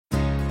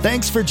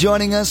Thanks for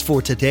joining us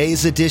for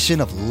today's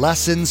edition of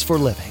Lessons for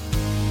Living.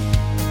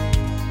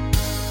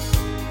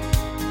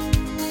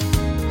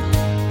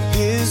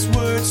 His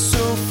word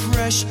so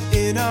fresh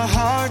in our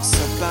hearts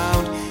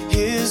abound.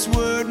 His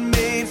word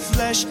made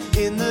flesh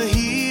in the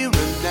here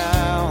and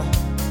now.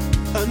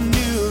 A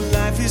new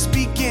life is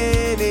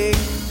beginning.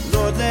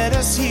 Lord, let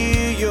us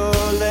hear your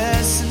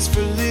lessons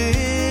for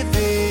living.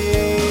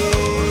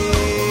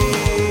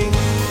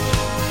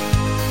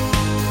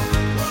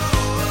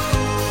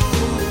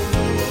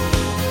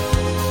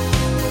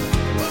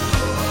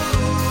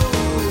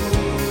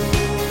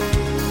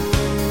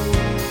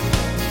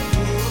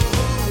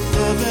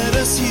 Lord, let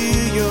us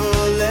hear your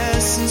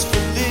lessons for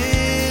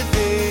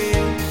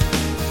living.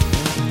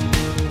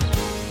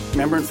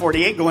 Remember in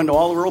 48, go into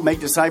all the world,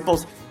 make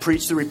disciples,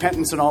 preach the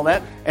repentance and all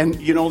that.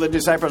 And you know the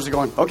disciples are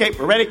going, okay,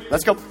 we're ready.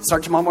 Let's go.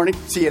 Start tomorrow morning.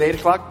 See you at 8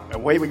 o'clock.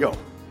 Away we go.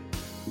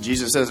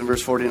 Jesus says in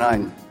verse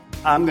 49,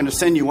 I'm going to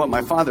send you what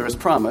my Father has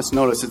promised.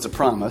 Notice it's a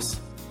promise.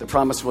 The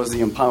promise was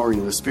the empowering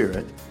of the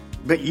Spirit.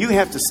 But you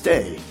have to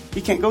stay.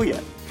 You can't go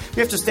yet.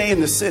 You have to stay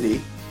in the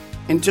city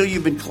until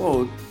you've been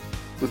clothed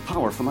with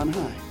power from on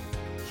high.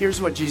 Here's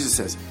what Jesus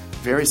says.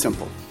 Very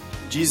simple.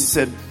 Jesus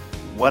said,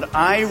 what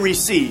I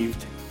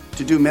received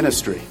to do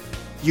ministry,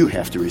 you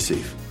have to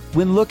receive.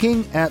 When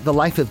looking at the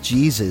life of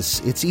Jesus,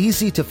 it's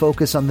easy to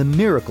focus on the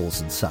miracles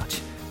and such.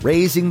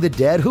 Raising the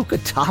dead, who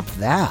could top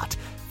that?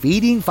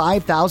 Feeding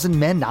 5,000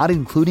 men, not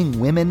including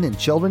women and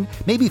children,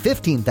 maybe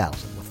 15,000,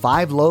 with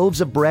 5 loaves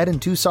of bread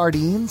and 2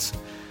 sardines?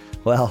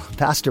 Well,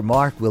 Pastor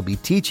Mark will be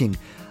teaching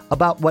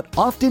about what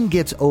often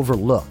gets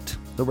overlooked,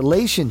 the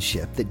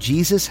relationship that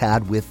Jesus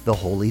had with the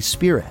Holy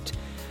Spirit.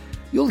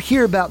 You'll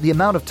hear about the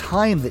amount of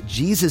time that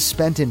Jesus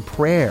spent in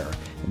prayer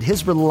and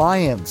his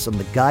reliance on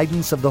the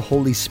guidance of the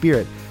Holy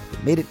Spirit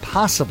that made it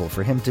possible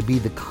for him to be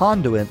the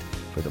conduit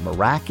for the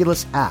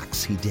miraculous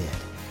acts he did.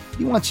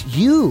 He wants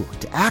you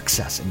to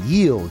access and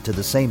yield to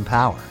the same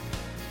power.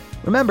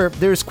 Remember,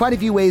 there's quite a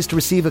few ways to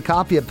receive a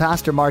copy of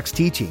Pastor Mark's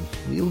teaching.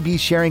 We'll be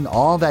sharing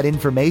all that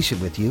information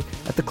with you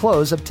at the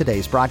close of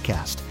today's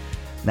broadcast.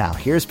 Now,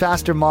 here's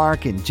Pastor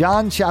Mark in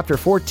John chapter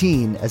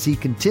 14 as he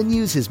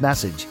continues his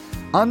message,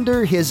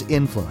 Under His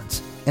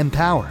Influence,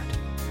 Empowered.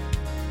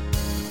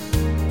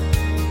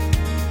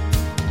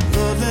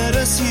 Lord, let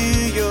us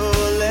hear your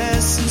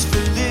lessons for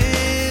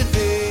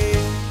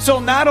living. So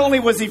not only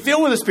was he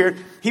filled with the Spirit,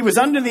 he was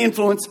under the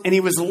influence and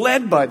he was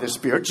led by the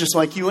Spirit, just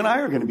like you and I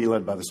are going to be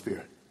led by the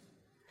Spirit.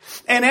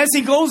 And as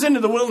he goes into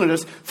the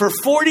wilderness for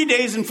 40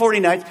 days and 40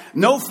 nights,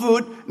 no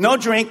food, no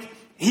drink,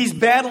 he's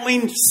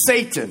battling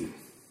Satan.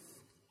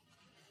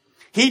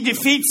 He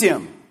defeats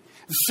him.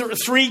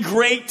 3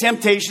 great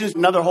temptations,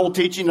 another whole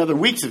teaching, another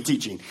weeks of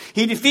teaching.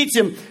 He defeats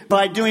him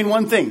by doing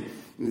one thing.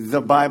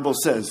 The Bible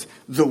says,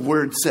 the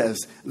Word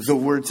says, the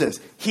Word says.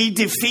 He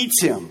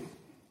defeats him.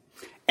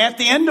 At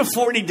the end of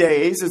 40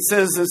 days, it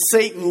says that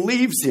Satan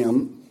leaves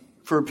him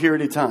for a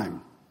period of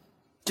time.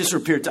 Just for a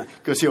period of time,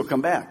 because he'll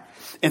come back.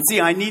 And see,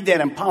 I need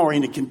that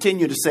empowering to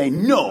continue to say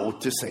no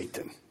to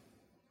Satan.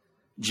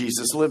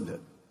 Jesus lived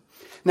it.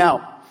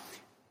 Now,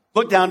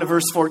 look down to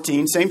verse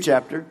 14, same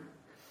chapter.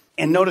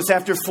 And notice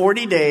after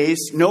 40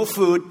 days, no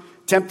food,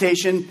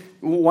 temptation.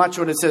 Watch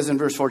what it says in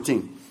verse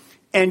 14.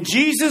 And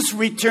Jesus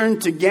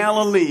returned to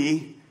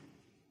Galilee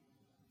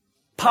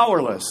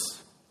powerless,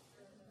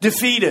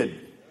 defeated,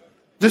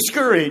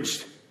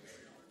 discouraged,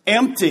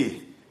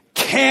 empty,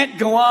 can't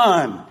go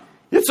on.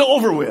 It's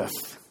over with.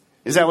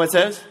 Is that what it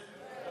says?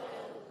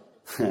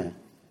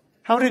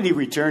 How did he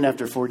return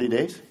after 40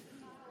 days?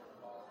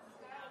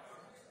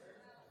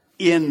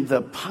 In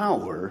the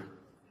power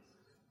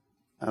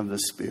of the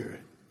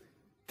Spirit.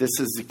 This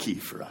is the key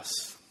for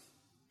us.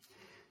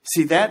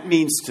 See, that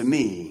means to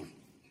me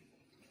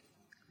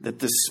that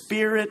the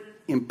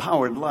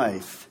Spirit-empowered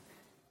life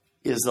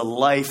is a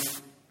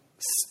lifestyle.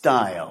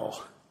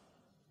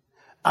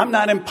 I'm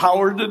not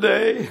empowered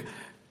today,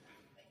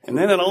 and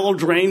then it all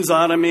drains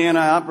out of me, and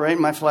I operate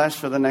my flesh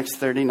for the next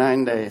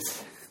 39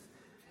 days.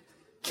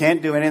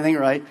 Can't do anything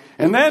right.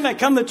 And then I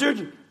come to church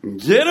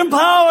and get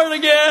empowered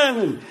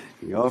again.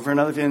 And go for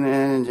another few.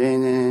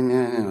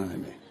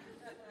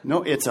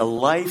 No, it's a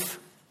lifestyle.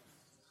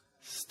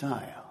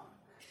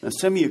 Now,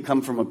 some of you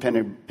come from a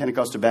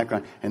Pentecostal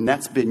background, and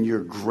that's been your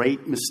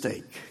great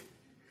mistake.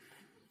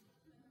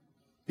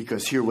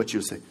 Because hear what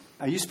you say.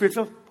 Are you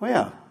Spirit-filled? Oh,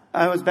 yeah.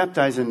 I was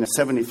baptized in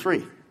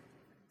 73.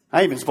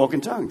 I even spoke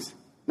in tongues.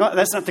 No,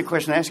 that's not the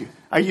question I ask you.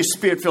 Are you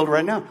Spirit-filled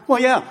right now?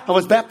 Well, yeah. I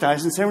was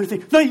baptized in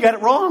 73. No, you got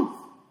it wrong.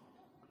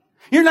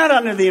 You're not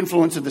under the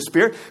influence of the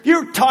Spirit.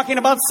 You're talking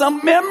about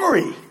some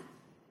memory.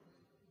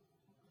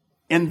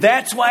 And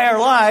that's why our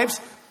lives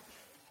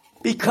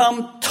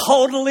become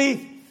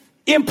totally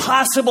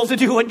impossible to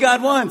do what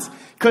God wants.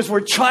 Because we're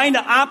trying to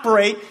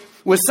operate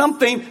with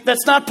something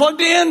that's not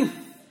plugged in.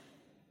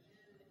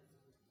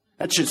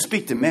 That should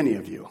speak to many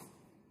of you.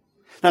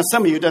 Now,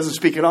 some of you it doesn't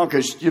speak at all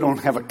because you don't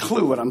have a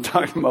clue what I'm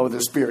talking about with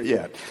the Spirit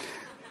yet.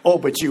 Oh,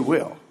 but you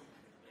will.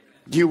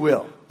 You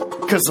will.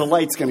 Because the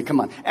light's going to come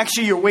on.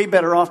 Actually, you're way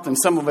better off than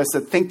some of us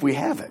that think we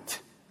have it.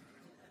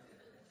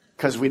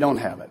 Because we don't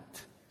have it.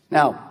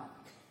 Now,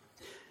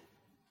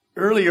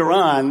 earlier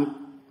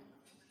on,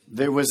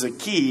 there was a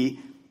key.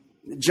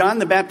 John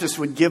the Baptist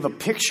would give a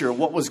picture of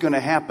what was going to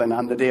happen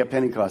on the day of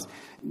Pentecost.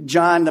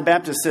 John the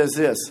Baptist says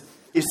this.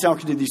 He's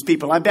talking to these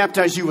people. I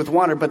baptize you with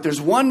water, but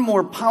there's one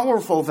more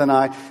powerful than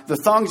I, the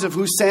thongs of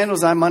whose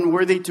sandals I'm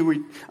unworthy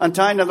to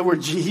untie. In other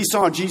words, he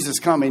saw Jesus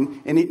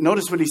coming, and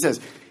notice what he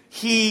says.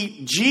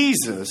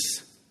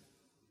 Jesus,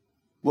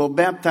 will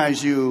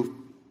baptize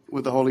you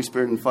with the Holy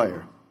Spirit and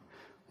fire.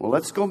 Well,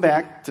 let's go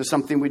back to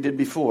something we did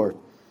before.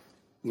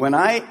 When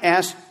I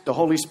asked the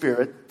Holy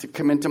Spirit to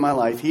come into my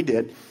life, he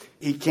did.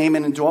 He came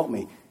in and dwelt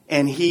me.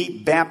 And he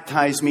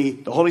baptized me.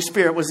 The Holy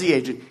Spirit was the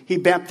agent. He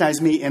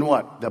baptized me in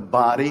what? The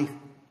body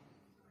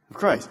of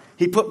Christ.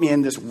 He put me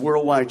in this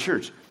worldwide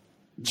church.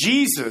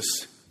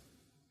 Jesus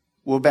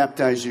will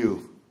baptize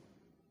you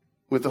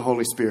with the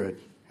Holy Spirit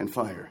and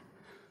fire.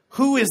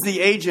 Who is the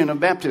agent of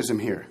baptism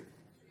here?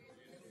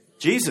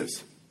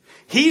 Jesus.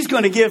 He's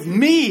going to give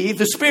me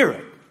the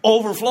Spirit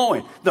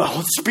overflowing. The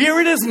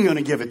Spirit isn't going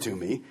to give it to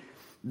me.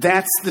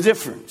 That's the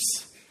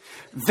difference.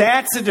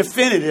 That's a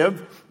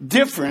definitive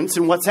difference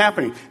in what's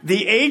happening.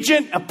 The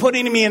agent of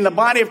putting me in the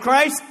body of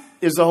Christ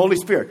is the Holy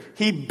Spirit.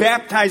 He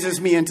baptizes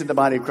me into the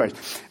body of Christ.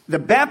 The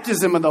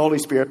baptism of the Holy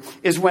Spirit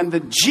is when the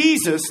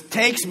Jesus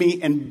takes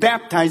me and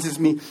baptizes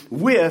me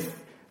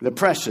with the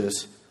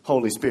precious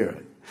Holy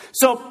Spirit.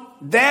 So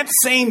that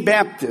same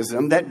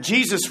baptism that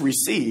Jesus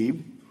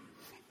received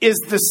is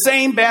the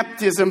same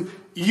baptism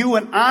you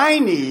and I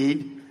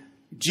need.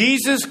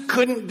 Jesus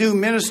couldn't do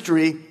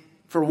ministry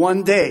for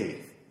one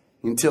day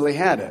until he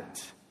had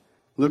it.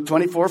 Luke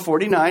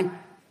 24:49.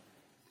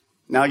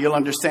 Now you'll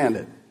understand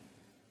it.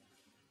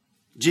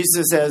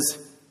 Jesus says,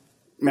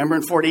 remember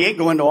in 48,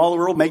 go into all the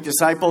world, make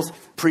disciples,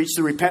 preach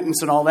the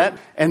repentance and all that.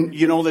 And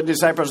you know the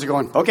disciples are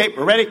going, okay,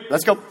 we're ready.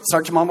 Let's go.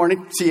 Start tomorrow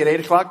morning. See you at 8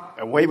 o'clock.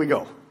 Away we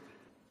go.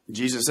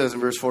 Jesus says in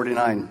verse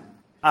 49,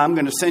 I'm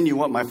going to send you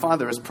what my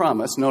Father has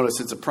promised. Notice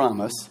it's a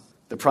promise.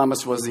 The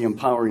promise was the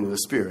empowering of the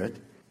Spirit.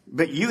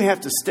 But you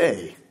have to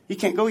stay. You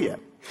can't go yet.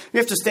 You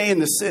have to stay in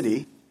the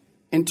city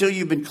until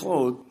you've been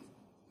clothed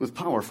with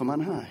power from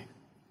on high.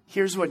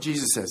 Here's what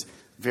Jesus says.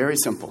 Very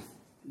simple.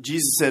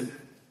 Jesus said,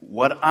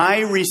 what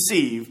I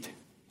received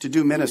to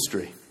do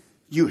ministry,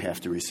 you have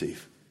to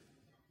receive.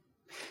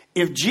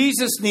 If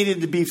Jesus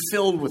needed to be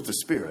filled with the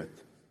Spirit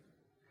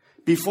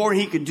before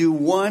he could do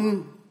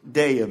one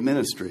day of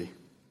ministry,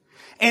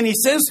 and he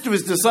says to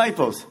his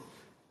disciples,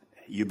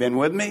 you been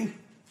with me?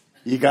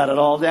 You got it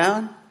all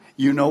down?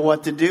 You know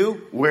what to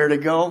do, where to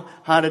go,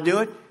 how to do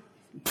it?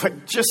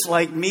 But just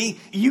like me,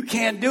 you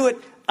can't do it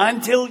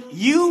until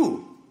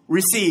you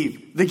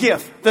receive the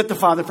gift that the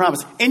Father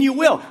promised. And you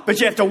will, but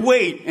you have to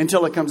wait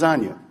until it comes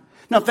on you.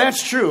 Now, if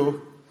that's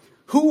true,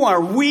 who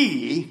are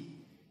we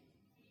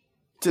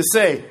to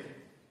say,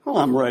 well,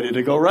 I'm ready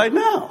to go right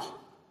now.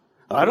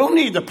 I don't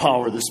need the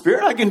power of the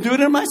Spirit. I can do it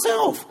in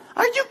myself.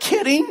 Are you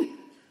kidding?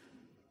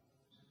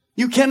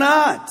 You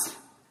cannot.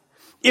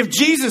 If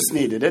Jesus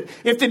needed it,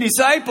 if the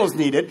disciples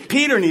needed it,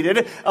 Peter needed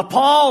it,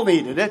 Paul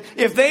needed it,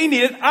 if they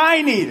need it,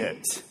 I need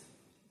it.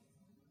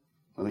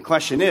 Well, the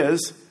question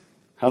is,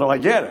 how do I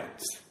get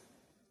it?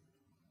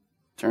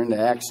 Turn to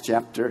Acts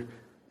chapter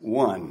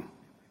 1.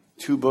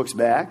 2 books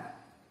back.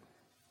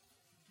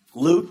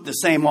 Luke, the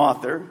same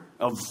author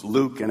of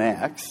Luke and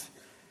Acts.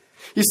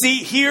 You see,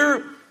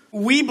 here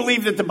we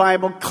believe that the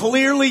Bible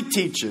clearly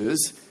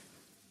teaches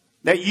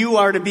that you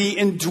are to be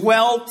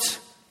indwelt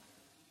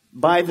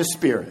by the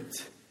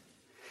Spirit.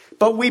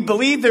 But we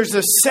believe there's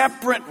a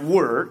separate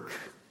work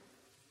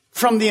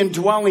from the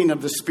indwelling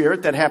of the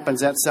Spirit that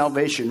happens at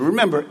salvation.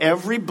 Remember,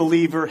 every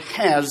believer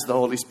has the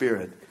Holy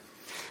Spirit.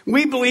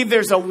 We believe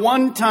there's a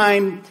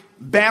one-time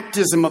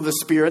baptism of the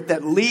Spirit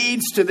that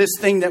leads to this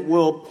thing that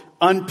we'll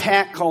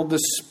unpack called the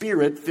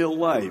Spirit-filled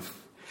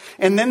life.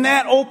 And then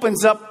that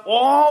opens up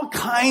all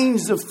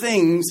kinds of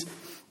things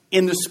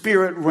in the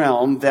spirit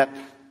realm that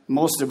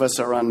most of us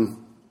are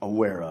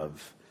unaware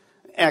of.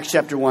 Acts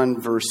chapter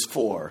 1, verse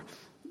 4.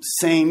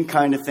 Same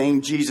kind of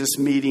thing, Jesus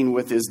meeting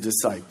with his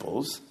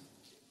disciples.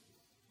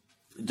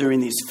 During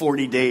these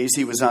 40 days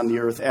he was on the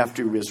earth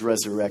after he was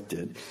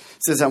resurrected.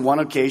 It says on one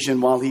occasion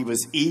while he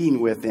was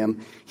eating with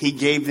them, he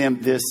gave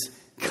them this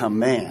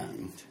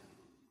command.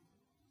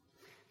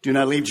 Do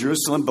not leave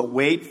Jerusalem, but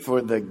wait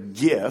for the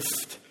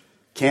gift.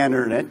 Can't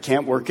earn it,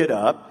 can't work it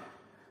up.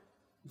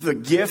 The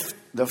gift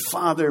the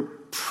Father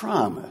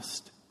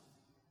promised,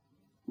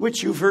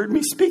 which you've heard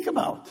me speak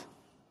about.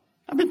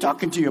 I've been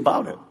talking to you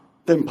about it.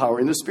 The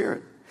empowering the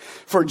Spirit.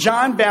 For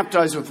John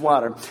baptized with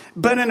water,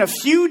 but in a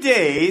few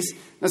days,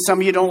 now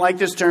some of you don't like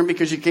this term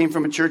because you came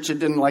from a church that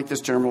didn't like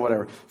this term or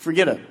whatever.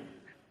 Forget it.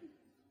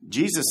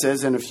 Jesus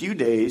says in a few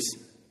days,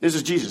 this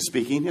is Jesus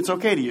speaking, it's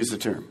okay to use the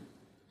term.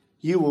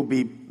 You will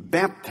be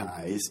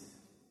baptized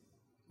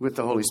with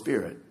the Holy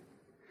Spirit.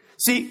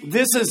 See,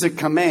 this is a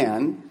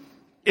command.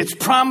 It's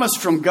promised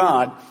from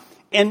God,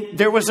 and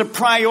there was a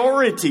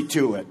priority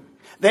to it.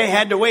 They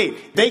had to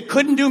wait. They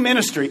couldn't do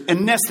ministry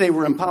unless they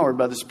were empowered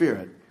by the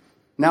Spirit.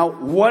 Now,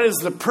 what is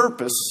the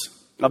purpose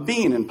of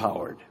being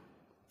empowered?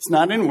 It's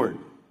not inward.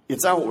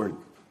 It's outward.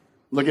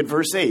 Look at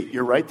verse 8.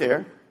 You're right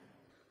there.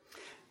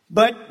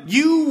 But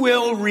you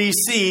will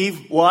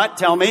receive what?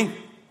 Tell me.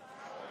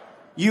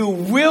 You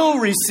will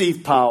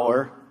receive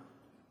power.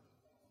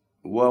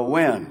 Well,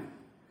 when?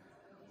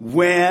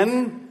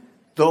 When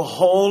the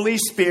Holy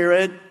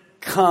Spirit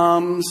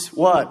comes,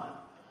 what?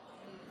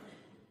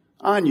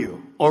 On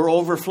you, or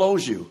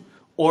overflows you,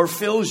 or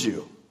fills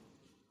you.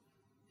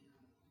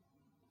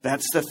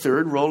 That's the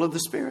third role of the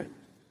Spirit.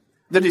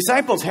 The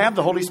disciples have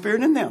the Holy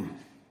Spirit in them.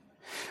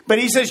 But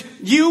he says,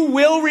 you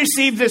will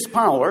receive this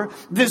power,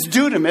 this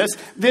dunamis,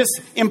 this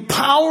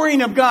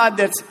empowering of God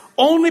that's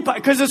only,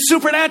 because it's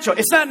supernatural.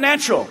 It's not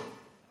natural.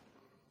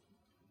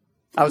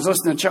 I was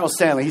listening to Charles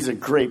Stanley. He's a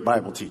great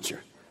Bible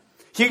teacher.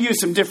 He'll use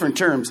some different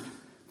terms,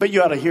 but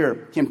you ought to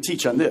hear him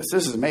teach on this.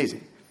 This is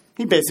amazing.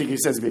 He basically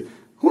says to me,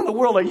 who in the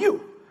world are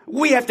you?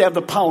 We have to have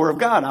the power of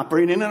God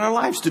operating in our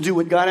lives to do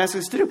what God asks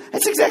us to do.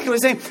 That's exactly the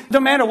same. No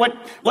matter what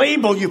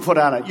label you put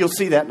on it, you'll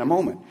see that in a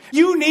moment.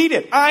 You need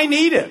it. I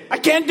need it. I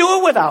can't do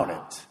it without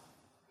it.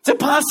 It's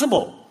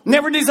impossible.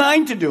 Never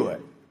designed to do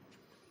it.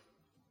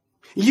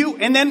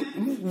 And then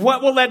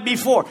what will that be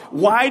for?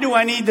 Why do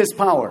I need this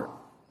power?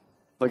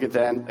 Look at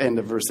that end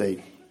of verse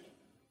 8.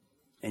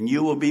 And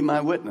you will be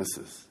my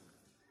witnesses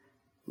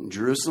in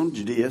Jerusalem,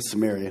 Judea,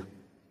 Samaria, and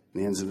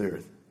the ends of the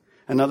earth.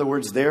 In other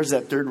words, there's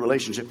that third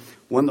relationship.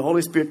 When the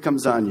Holy Spirit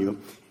comes on you,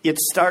 it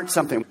starts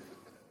something.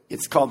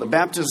 It's called the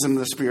baptism of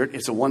the Spirit.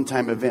 It's a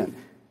one-time event,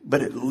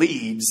 but it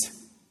leads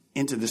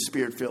into the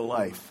Spirit-filled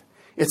life.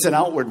 It's an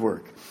outward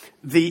work.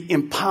 The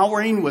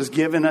empowering was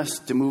given us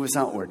to move us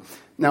outward.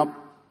 Now,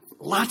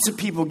 lots of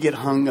people get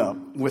hung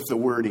up with the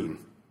wording.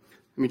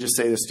 Let me just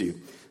say this to you.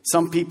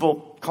 Some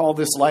people call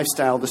this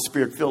lifestyle the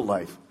Spirit-filled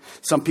life.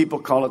 Some people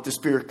call it the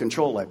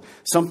Spirit-controlled life.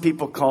 Some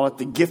people call it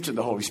the gift of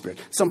the Holy Spirit.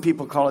 Some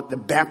people call it the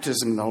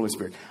baptism of the Holy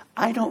Spirit.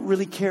 I don't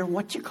really care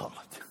what you call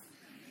it.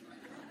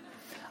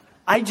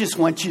 I just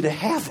want you to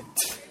have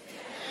it.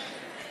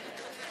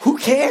 Who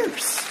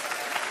cares?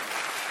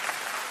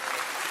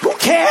 Who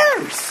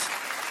cares?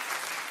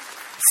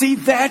 See,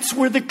 that's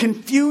where the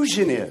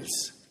confusion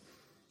is.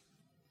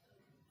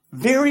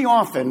 Very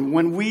often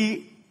when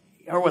we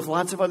are with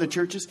lots of other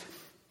churches,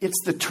 it's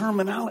the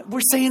terminology.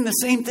 We're saying the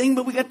same thing,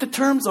 but we got the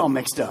terms all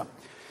mixed up.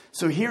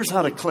 So here's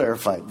how to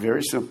clarify it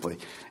very simply.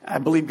 I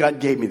believe God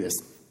gave me this.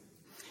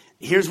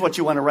 Here's what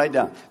you want to write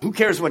down. Who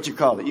cares what you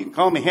call it? You can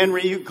call me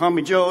Henry, you can call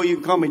me Joe, you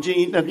can call me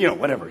Gene,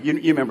 whatever. You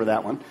remember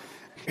that one.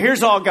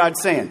 Here's all God's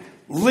saying.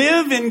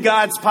 Live in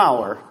God's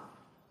power.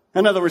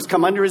 In other words,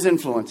 come under his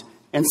influence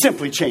and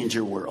simply change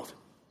your world.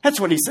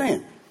 That's what he's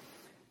saying.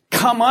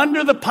 Come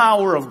under the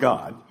power of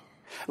God.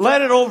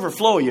 Let it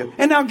overflow you.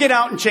 And now get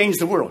out and change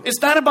the world.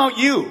 It's not about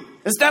you.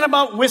 It's not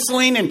about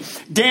whistling and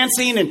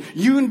dancing and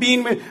you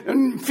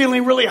and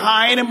feeling really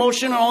high and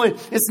emotional.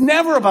 It's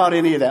never about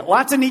any of that.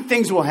 Lots of neat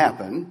things will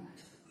happen.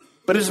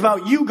 But it's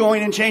about you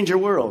going and change your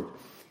world.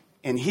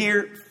 And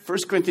here, 1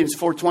 Corinthians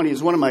 4:20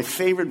 is one of my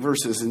favorite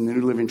verses in the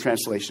New Living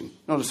Translation.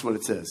 Notice what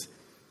it says.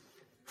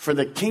 For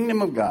the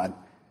kingdom of God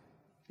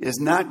is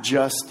not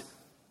just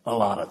a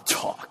lot of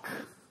talk.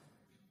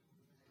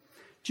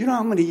 Do you know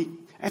how many...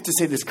 I have to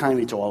say this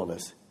kindly to all of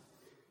us.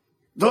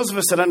 Those of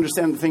us that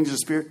understand the things of the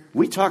Spirit,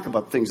 we talk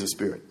about things of the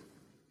Spirit.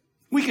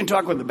 We can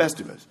talk with the best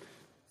of us.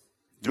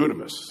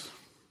 Dunamis,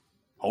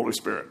 Holy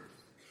Spirit,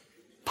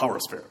 power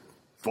of Spirit,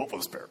 dwelt of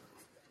the Spirit.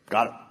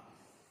 Got it.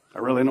 I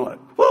really know it.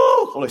 Woo!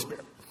 Holy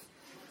Spirit.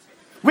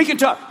 We can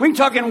talk. We can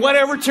talk in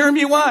whatever term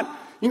you want.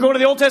 You can go to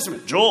the Old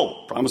Testament.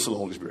 Joel, promise of the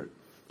Holy Spirit.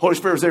 Holy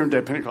Spirit was there in the day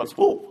of Pentecost.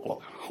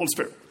 Whoa, Holy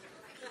Spirit.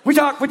 We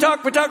talk.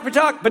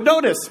 But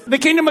notice, the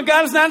kingdom of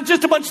God is not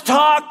just a bunch of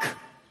talk.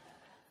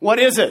 What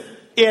is it?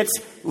 It's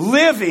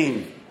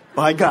living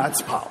by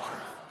God's power.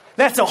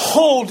 That's a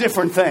whole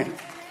different thing.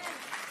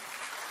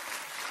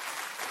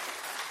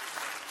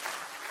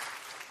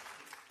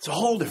 It's a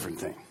whole different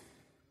thing.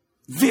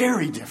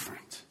 Very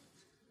different.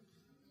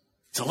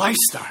 It's a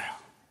lifestyle.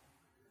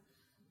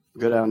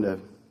 Go down to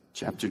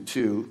chapter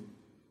 2.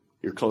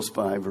 You're close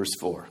by, verse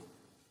 4.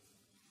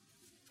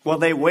 Well,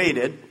 they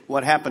waited.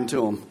 What happened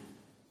to them?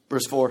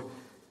 Verse 4.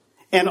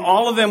 And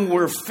all of them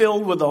were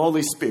filled with the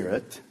Holy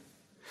Spirit.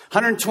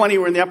 120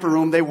 were in the upper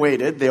room. They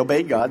waited. They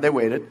obeyed God. They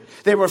waited.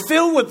 They were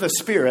filled with the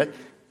Spirit.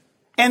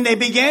 And they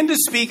began to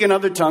speak in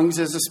other tongues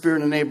as the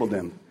Spirit enabled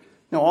them.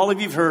 Now, all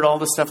of you have heard all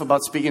the stuff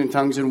about speaking in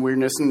tongues and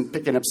weirdness and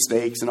picking up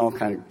snakes and all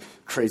kind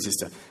of crazy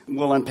stuff.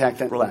 We'll unpack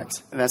that. Relax.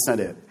 That's not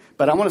it.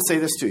 But I want to say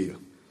this to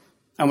you.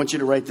 I want you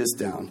to write this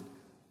down.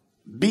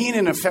 Being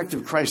an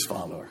effective Christ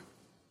follower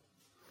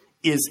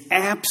is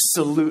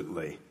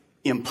absolutely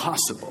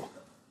impossible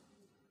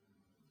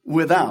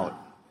without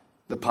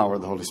the power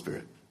of the Holy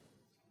Spirit.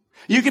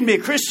 You can be a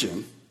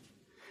Christian,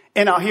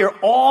 and I'll hear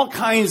all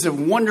kinds of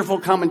wonderful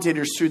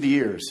commentators through the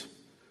years.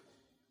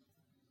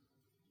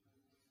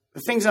 The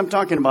things I'm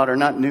talking about are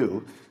not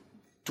new.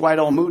 Dwight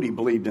L. Moody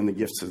believed in the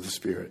gifts of the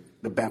Spirit,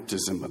 the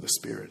baptism of the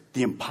Spirit,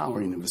 the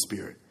empowering of the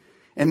Spirit.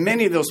 And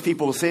many of those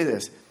people will say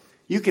this.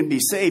 You can be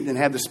saved and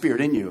have the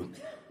Spirit in you,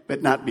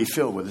 but not be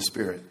filled with the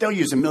Spirit. They'll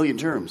use a million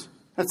terms.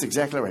 That's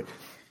exactly right.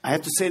 I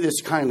have to say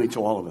this kindly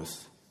to all of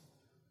us.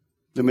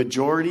 The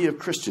majority of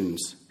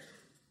Christians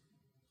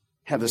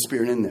have the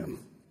Spirit in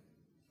them,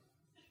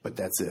 but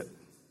that's it.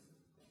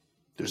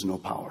 There's no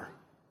power.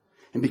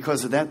 And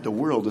because of that, the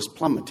world is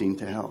plummeting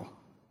to hell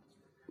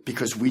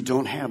because we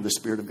don't have the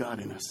Spirit of God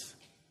in us.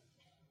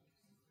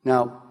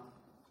 Now,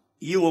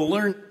 you will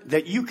learn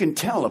that you can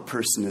tell a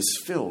person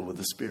is filled with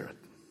the Spirit.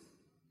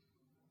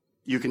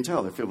 You can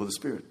tell they're filled with the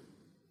Spirit.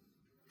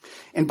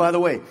 And by the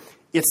way,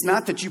 it's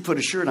not that you put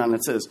a shirt on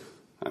that says,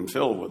 I'm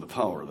filled with the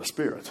power of the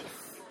Spirit.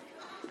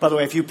 By the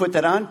way, if you put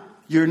that on,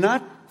 you're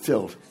not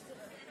filled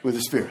with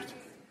the Spirit.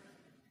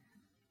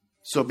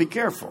 So be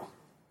careful.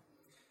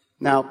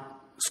 Now,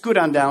 scoot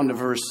on down to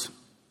verse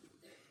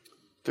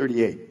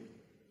 38.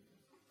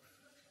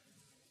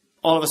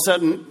 All of a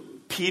sudden,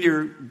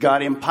 Peter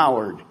got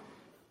empowered.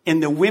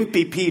 And the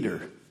wimpy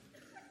Peter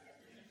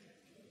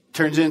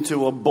turns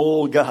into a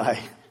bold guy.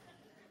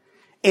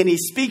 And he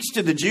speaks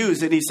to the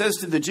Jews, and he says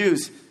to the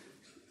Jews,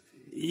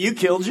 you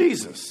killed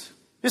Jesus.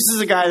 This is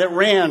a guy that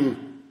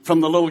ran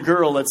from the little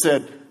girl that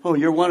said, oh,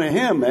 you're one of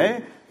him,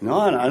 eh? No,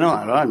 I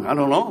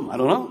don't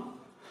know.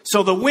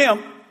 So the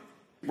wimp,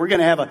 we're going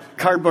to have a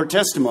cardboard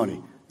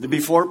testimony. The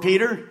before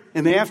Peter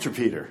and the after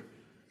Peter.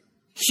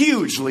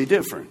 Hugely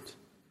different.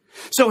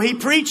 So he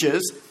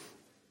preaches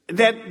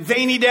that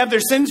they need to have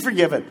their sins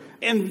forgiven.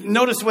 And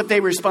notice what they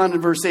respond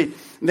in verse 8.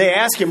 They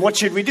ask him, what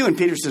should we do? And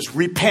Peter says,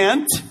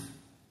 repent,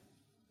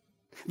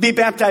 be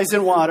baptized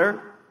in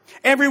water,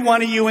 every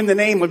one of you in the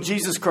name of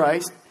Jesus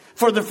Christ,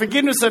 for the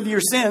forgiveness of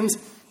your sins,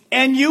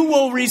 and you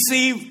will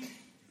receive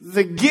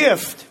the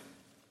gift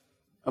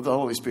of the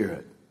Holy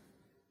Spirit.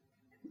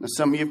 Now,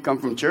 some of you come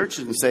from church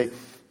and say,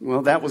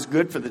 well, that was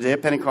good for the day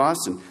of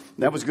Pentecost, and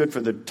that was good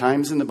for the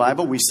times in the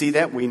Bible. We see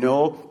that. We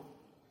know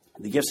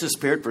the gifts of the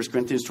Spirit, 1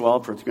 Corinthians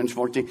 12, 1 Corinthians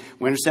 14.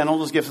 We understand all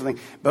those gifts and things.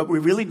 But we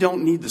really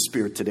don't need the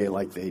Spirit today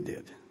like they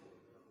did.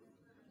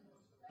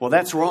 Well,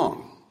 that's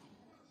wrong.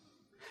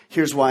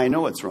 Here's why I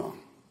know it's wrong.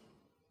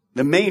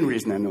 The main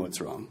reason I know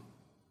it's wrong.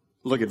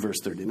 Look at verse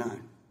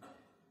 39.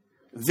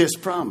 This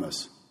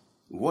promise.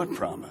 What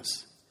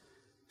promise?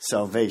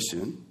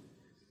 Salvation,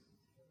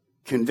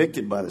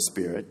 convicted by the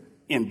Spirit,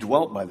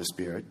 indwelt by the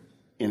Spirit,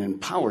 and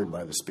empowered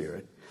by the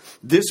Spirit.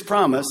 This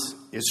promise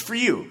is for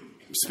you.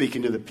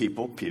 Speaking to the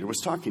people Peter was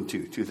talking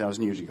to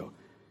 2,000 years ago.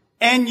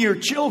 And your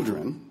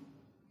children,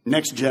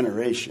 next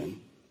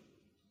generation,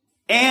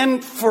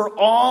 and for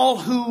all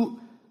who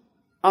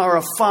are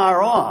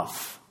afar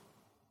off.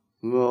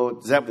 Well,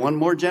 is that one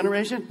more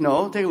generation?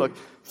 No, take a look.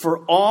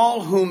 For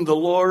all whom the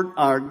Lord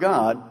our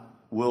God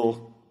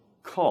will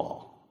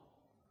call.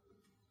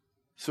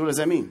 So what does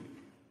that mean?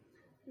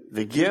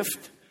 The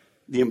gift,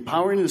 the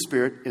empowering of the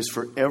Spirit is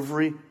for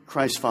every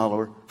Christ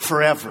follower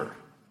forever.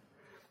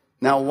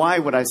 Now, why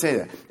would I say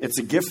that? It's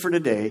a gift for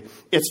today.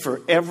 It's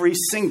for every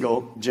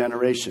single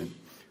generation.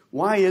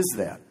 Why is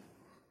that?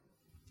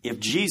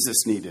 If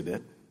Jesus needed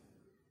it,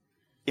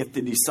 if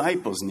the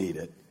disciples need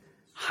it,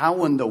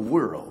 how in the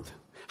world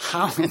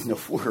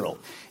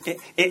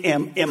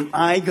am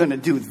I going to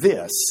do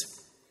this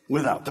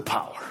without the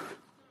power?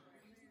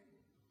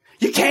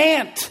 You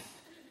can't.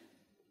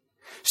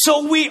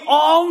 So we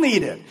all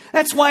need it.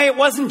 That's why it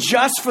wasn't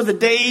just for the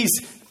days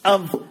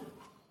of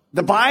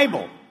the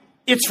Bible.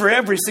 It's for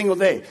every single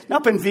day. Now,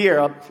 up in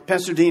Vieira,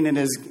 Pastor Dean and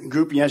his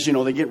group, as you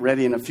know, they get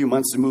ready in a few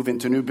months to move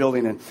into a new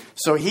building. And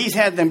so he's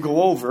had them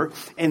go over,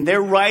 and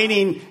they're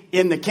writing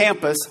in the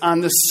campus on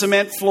the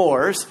cement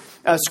floors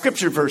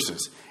scripture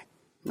verses.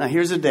 Now,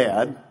 here's a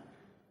dad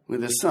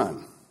with his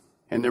son,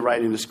 and they're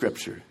writing the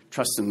scripture.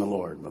 Trust in the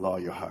Lord with all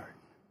your heart.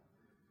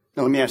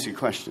 Now, let me ask you a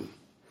question.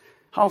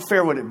 How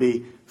fair would it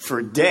be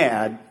for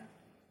dad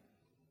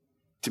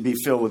to be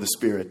filled with the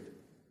Spirit,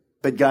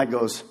 but God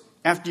goes,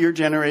 after your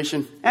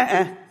generation,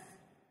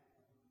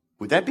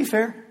 Would that be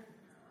fair?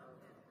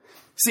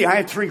 See, I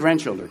had 3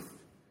 grandchildren.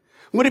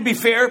 Would it be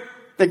fair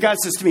that God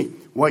says to me,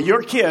 well,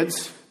 your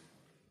kids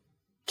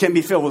can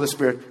be filled with the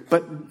Spirit,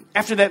 but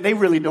after that, they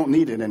really don't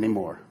need it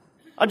anymore.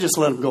 I'll just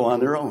let them go on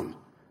their own.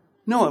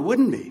 No, it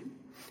wouldn't be.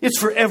 It's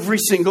for every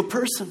single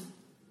person.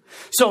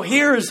 So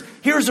here's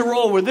a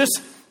role where this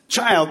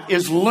child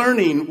is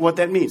learning what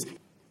that means.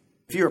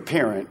 If you're a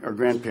parent or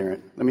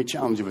grandparent, let me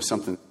challenge you with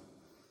something.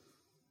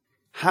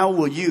 How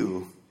will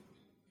you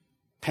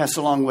pass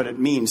along what it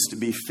means to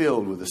be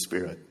filled with the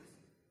Spirit,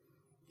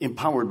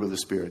 empowered with the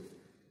Spirit,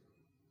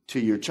 to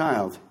your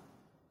child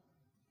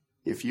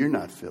if you're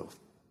not filled?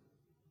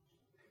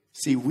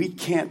 See, we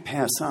can't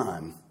pass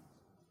on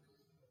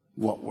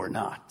what we're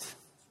not.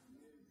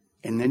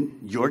 And then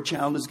your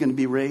child is going to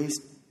be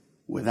raised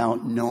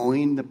without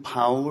knowing the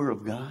power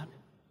of God.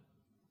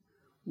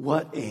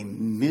 What a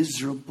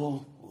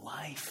miserable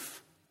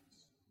life.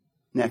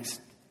 Next,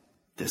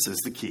 this is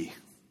the key.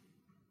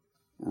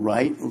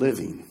 Right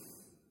living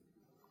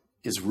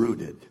is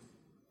rooted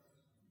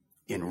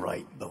in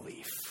right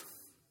belief.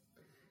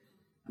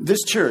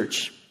 This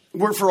church,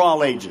 we're for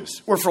all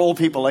ages. We're for old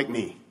people like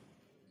me.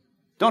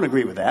 Don't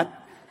agree with that.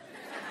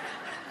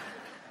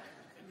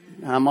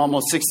 I'm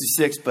almost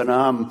 66, but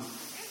I'm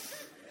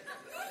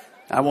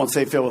I won't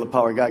say filled with the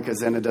power of God because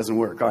then it doesn't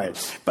work. All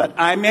right. But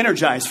I'm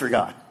energized for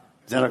God.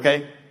 Is that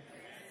okay?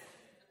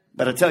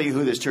 But I'll tell you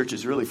who this church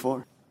is really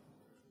for.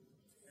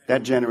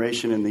 That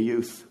generation and the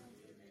youth.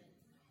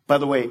 By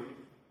the way,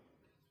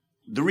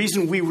 the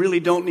reason we really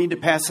don't need to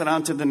pass it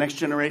on to the next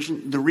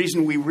generation, the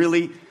reason we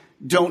really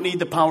don't need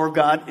the power of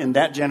God in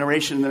that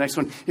generation and the next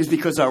one, is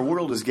because our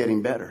world is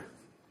getting better.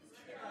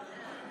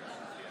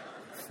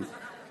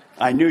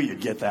 I knew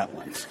you'd get that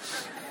one.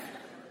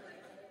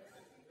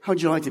 How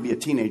would you like to be a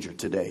teenager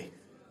today?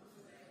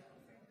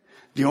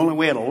 The only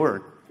way it'll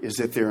work is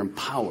if they're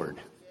empowered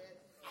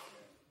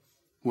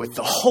with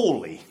the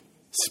Holy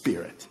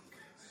Spirit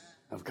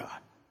of God.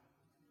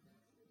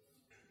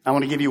 I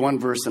want to give you one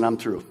verse and I'm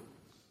through.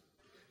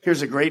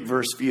 Here's a great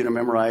verse for you to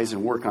memorize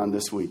and work on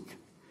this week.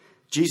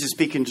 Jesus,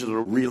 speaking to the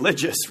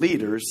religious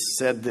leaders,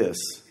 said this: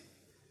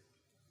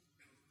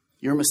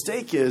 your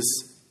mistake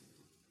is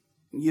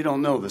you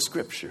don't know the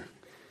Scripture.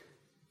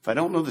 If I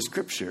don't know the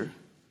Scripture,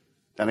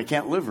 then I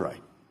can't live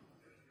right.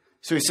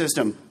 So he says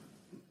to them,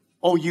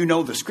 oh, you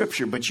know the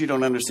Scripture, but you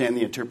don't understand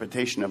the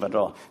interpretation of it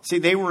all. See,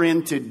 they were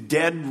into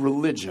dead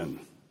religion.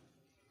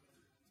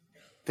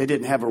 They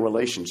didn't have a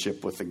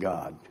relationship with the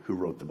God who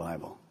wrote the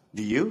Bible.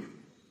 Do you?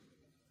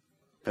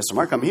 Pastor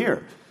Mark, I'm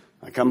here.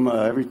 I come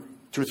every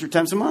 2 or 3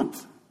 times a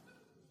month.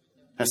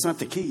 That's not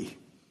the key.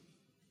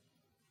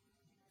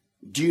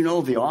 Do you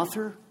know the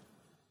author?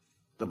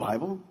 The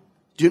Bible?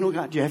 Do you know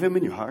God? Do you have him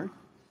in your heart?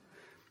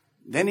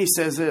 Then he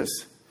says this: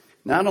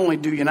 not only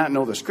do you not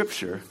know the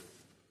Scripture,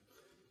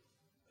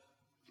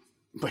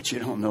 but you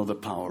don't know the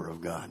power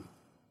of God.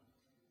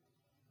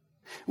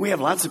 We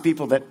have lots of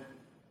people that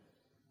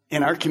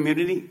in our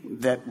community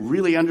that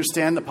really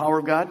understand the power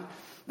of God,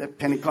 that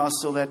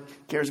Pentecostal, that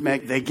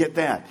charismatic, they get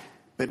that.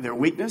 But their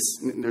weakness,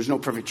 there's no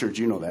perfect church,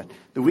 you know that.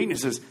 The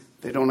weakness is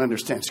they don't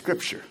understand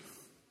Scripture.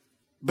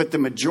 But the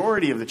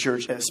majority of the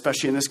church,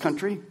 especially in this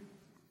country,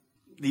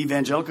 the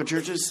evangelical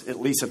churches, at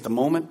least at the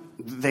moment,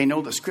 they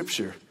know the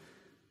Scripture,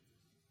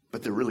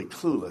 but they're really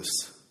clueless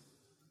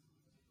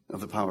of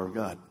the power of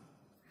God.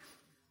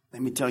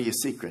 Let me tell you a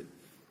secret.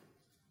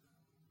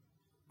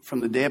 From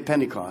the day of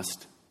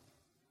Pentecost,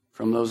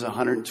 from those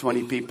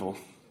 120 people,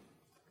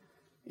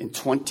 in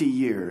 20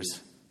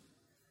 years,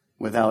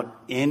 without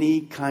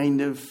any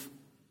kind of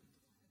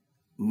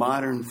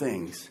modern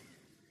things,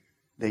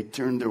 they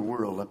turned their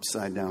world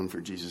upside down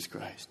for Jesus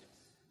Christ.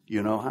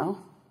 You know how?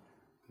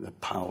 The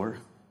power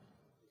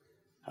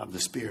of the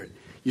Spirit.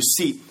 You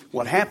see,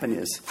 what happened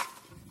is,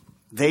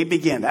 they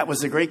began. That was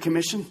the Great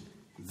Commission.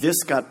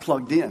 This got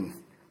plugged in,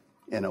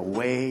 and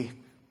away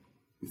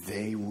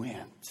they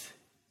went.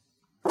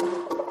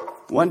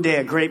 One day,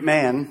 a great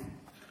man,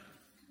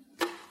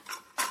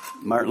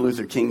 Martin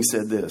Luther King,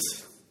 said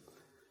this: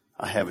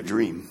 I have a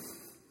dream.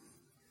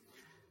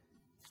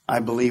 I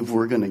believe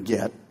we're going to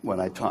get what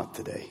I taught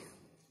today.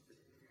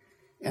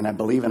 And I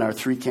believe in our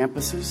 3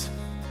 campuses,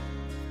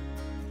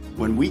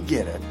 when we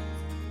get it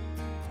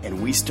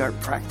and we start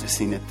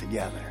practicing it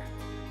together,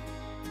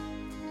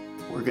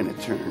 we're going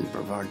to turn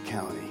Brevard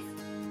County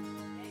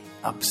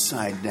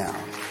upside down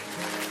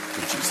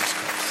for Jesus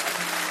Christ.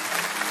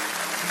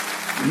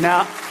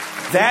 Now,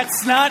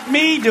 that's not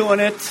me doing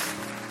it.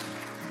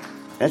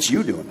 That's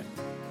you doing it.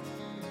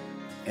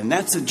 And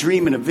that's a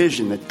dream and a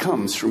vision that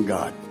comes from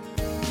God.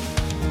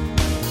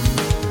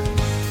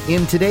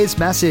 In today's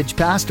message,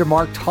 Pastor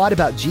Mark taught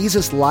about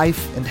Jesus'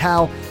 life and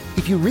how,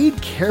 if you read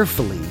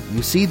carefully,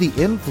 you see the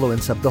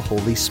influence of the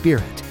Holy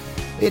Spirit.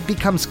 It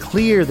becomes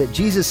clear that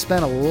Jesus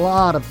spent a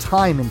lot of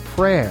time in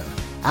prayer,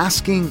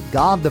 asking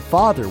God the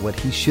Father what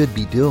he should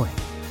be doing.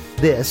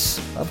 This,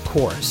 of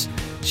course,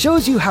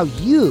 shows you how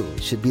you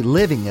should be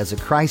living as a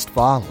Christ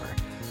follower.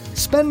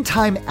 Spend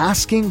time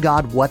asking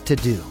God what to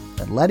do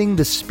and letting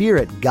the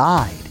Spirit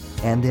guide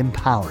and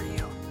empower you.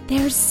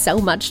 There's so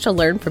much to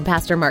learn from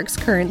Pastor Mark's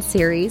current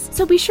series,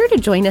 so be sure to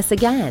join us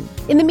again.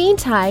 In the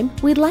meantime,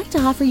 we'd like to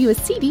offer you a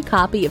CD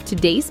copy of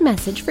today's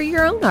message for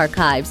your own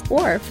archives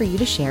or for you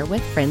to share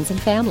with friends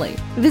and family.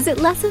 Visit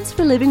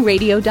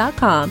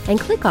lessonsforlivingradio.com and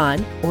click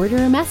on Order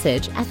a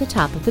Message at the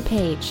top of the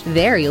page.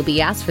 There you'll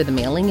be asked for the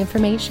mailing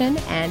information,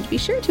 and be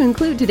sure to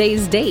include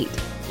today's date.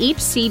 Each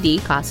CD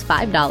costs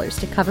 $5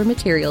 to cover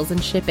materials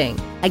and shipping.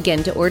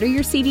 Again, to order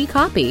your CD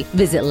copy,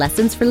 visit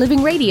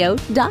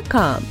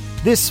lessonsforlivingradio.com.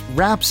 This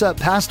wraps up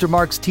Pastor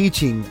Mark's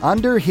teaching,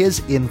 Under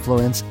His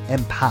Influence,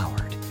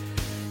 Empowered.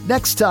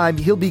 Next time,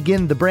 he'll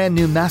begin the brand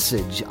new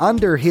message,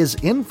 Under His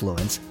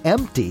Influence,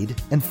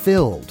 Emptied and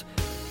Filled.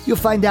 You'll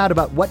find out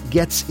about what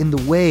gets in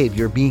the way of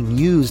your being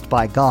used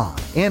by God,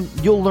 and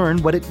you'll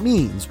learn what it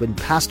means when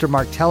Pastor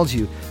Mark tells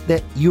you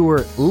that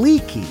you're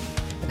leaky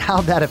and how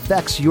that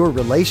affects your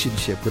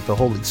relationship with the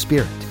Holy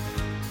Spirit.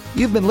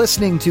 You've been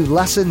listening to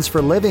Lessons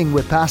for Living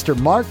with Pastor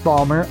Mark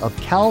Balmer of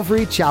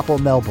Calvary Chapel,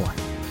 Melbourne.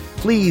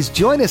 Please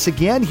join us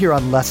again here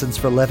on Lessons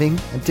for Living,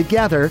 and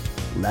together,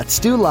 let's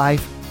do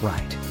life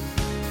right.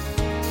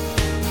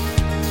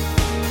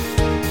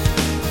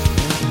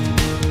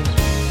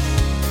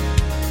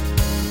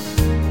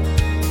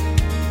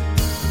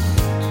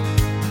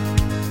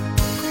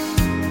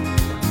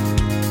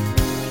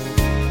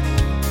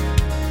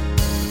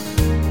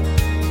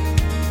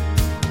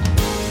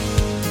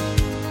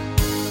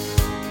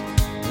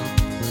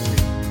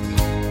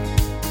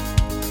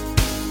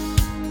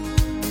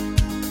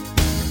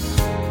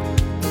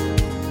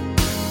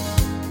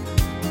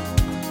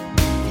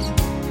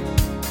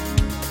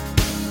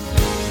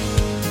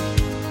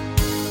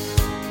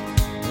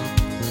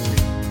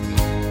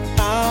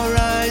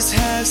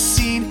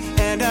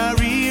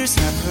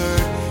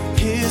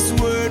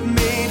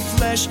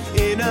 flesh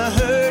in a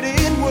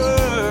hurting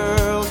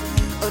world.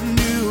 A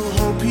new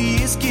hope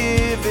he is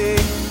giving.